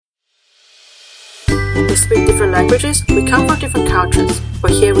We speak different languages, we come from different cultures,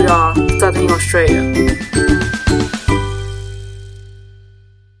 but here we are, studying in Australia.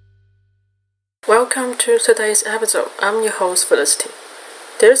 Welcome to today's episode. I'm your host Felicity.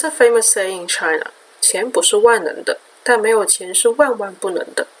 There's a famous saying in China, 钱不是万能的，但没有钱是万万不能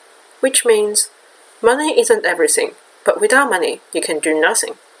的, which means money isn't everything, but without money, you can do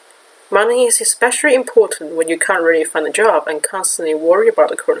nothing. Money is especially important when you can't really find a job and constantly worry about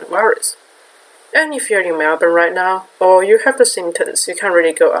the coronavirus. And if you're in Melbourne right now, or you have the symptoms, you can't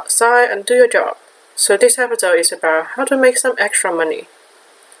really go outside and do your job. So this episode is about how to make some extra money.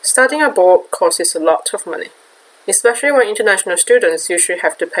 Studying abroad costs a lot of money, especially when international students usually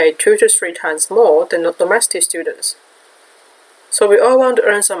have to pay 2 to 3 times more than domestic students. So we all want to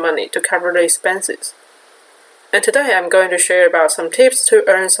earn some money to cover the expenses. And today I'm going to share about some tips to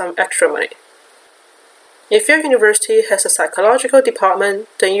earn some extra money. If your university has a psychological department,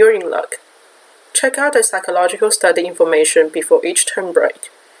 then you're in luck. Check out the psychological study information before each term break.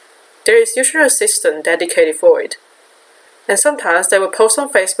 There is usually a system dedicated for it. And sometimes they will post on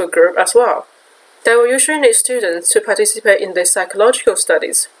Facebook group as well. They will usually need students to participate in the psychological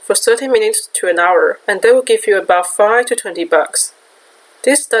studies for 30 minutes to an hour, and they will give you about $5 to $20.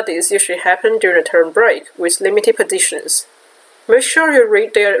 These studies usually happen during a term break with limited positions. Make sure you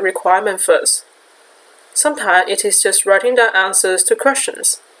read their requirement first. Sometimes it is just writing down answers to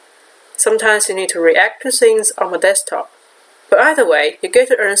questions. Sometimes you need to react to things on the desktop. But either way, you get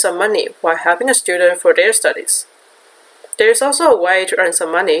to earn some money while helping a student for their studies. There is also a way to earn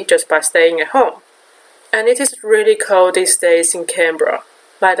some money just by staying at home. And it is really cold these days in Canberra,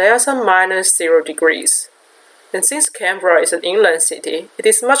 like there are some -0 degrees. And since Canberra is an inland city, it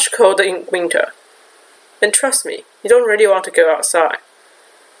is much colder in winter. And trust me, you don't really want to go outside.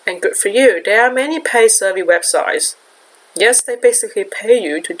 And good for you, there are many paid survey websites. Yes, they basically pay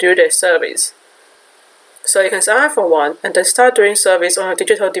you to do their surveys. So you can sign up for one and then start doing surveys on a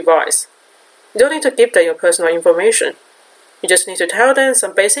digital device. You don't need to give them your personal information. You just need to tell them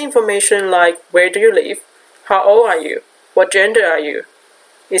some basic information like where do you live, how old are you, what gender are you,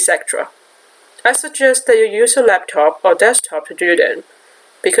 etc. I suggest that you use your laptop or desktop to do them,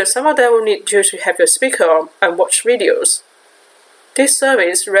 because some of them will need you to have your speaker on and watch videos. These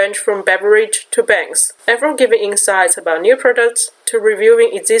surveys range from beverage to banks, and from giving insights about new products to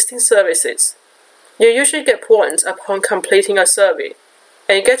reviewing existing services. You usually get points upon completing a survey,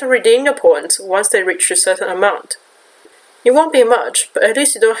 and you get to redeem your points once they reach a certain amount. It won't be much, but at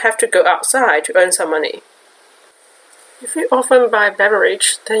least you don't have to go outside to earn some money. If you often buy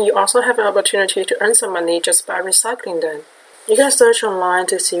beverage, then you also have an opportunity to earn some money just by recycling them. You can search online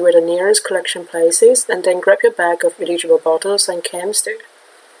to see where the nearest collection place is and then grab your bag of eligible bottles and cans there.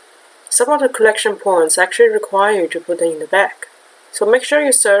 Some of the collection points actually require you to put them in the bag, so make sure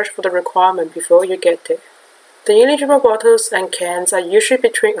you search for the requirement before you get there. The eligible bottles and cans are usually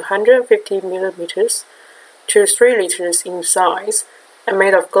between 150 milliliters to 3 liters in size, and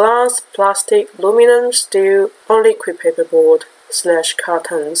made of glass, plastic, aluminum, steel, or liquid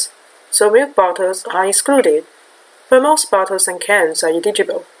paperboard/cartons, so milk bottles are excluded, but most bottles and cans are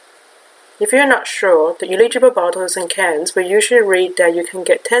eligible. If you're not sure, the eligible bottles and cans will usually read that you can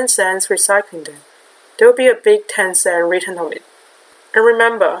get 10 cents recycling them. There will be a big 10-cent written on it. And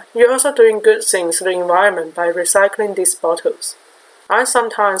remember, you're also doing good things to the environment by recycling these bottles. I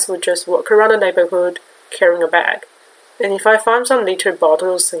sometimes would just walk around the neighborhood carrying a bag. And if I find some littered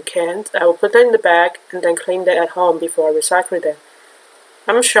bottles and cans, I will put them in the bag and then clean them at home before I recycle them.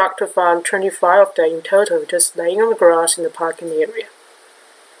 I'm shocked to find 25 of them in total just laying on the grass in the parking area.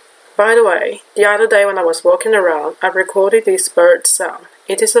 By the way, the other day when I was walking around, I recorded this bird sound.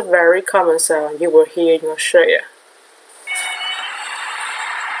 It is a very common sound you will hear in Australia.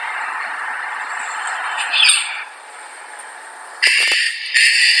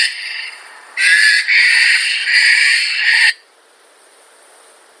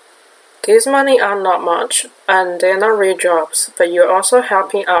 These money are not much, and they're not real jobs, but you're also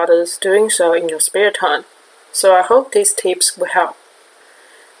helping others doing so in your spare time. So I hope these tips will help.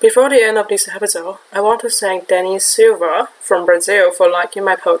 Before the end of this episode, I want to thank Danny Silva from Brazil for liking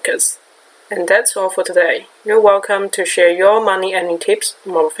my podcast. And that's all for today. You're welcome to share your money earning tips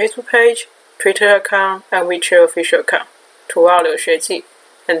on our Facebook page, Twitter account, and WeChat official account. 图二流学记.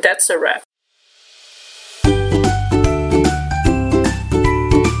 And that's a wrap.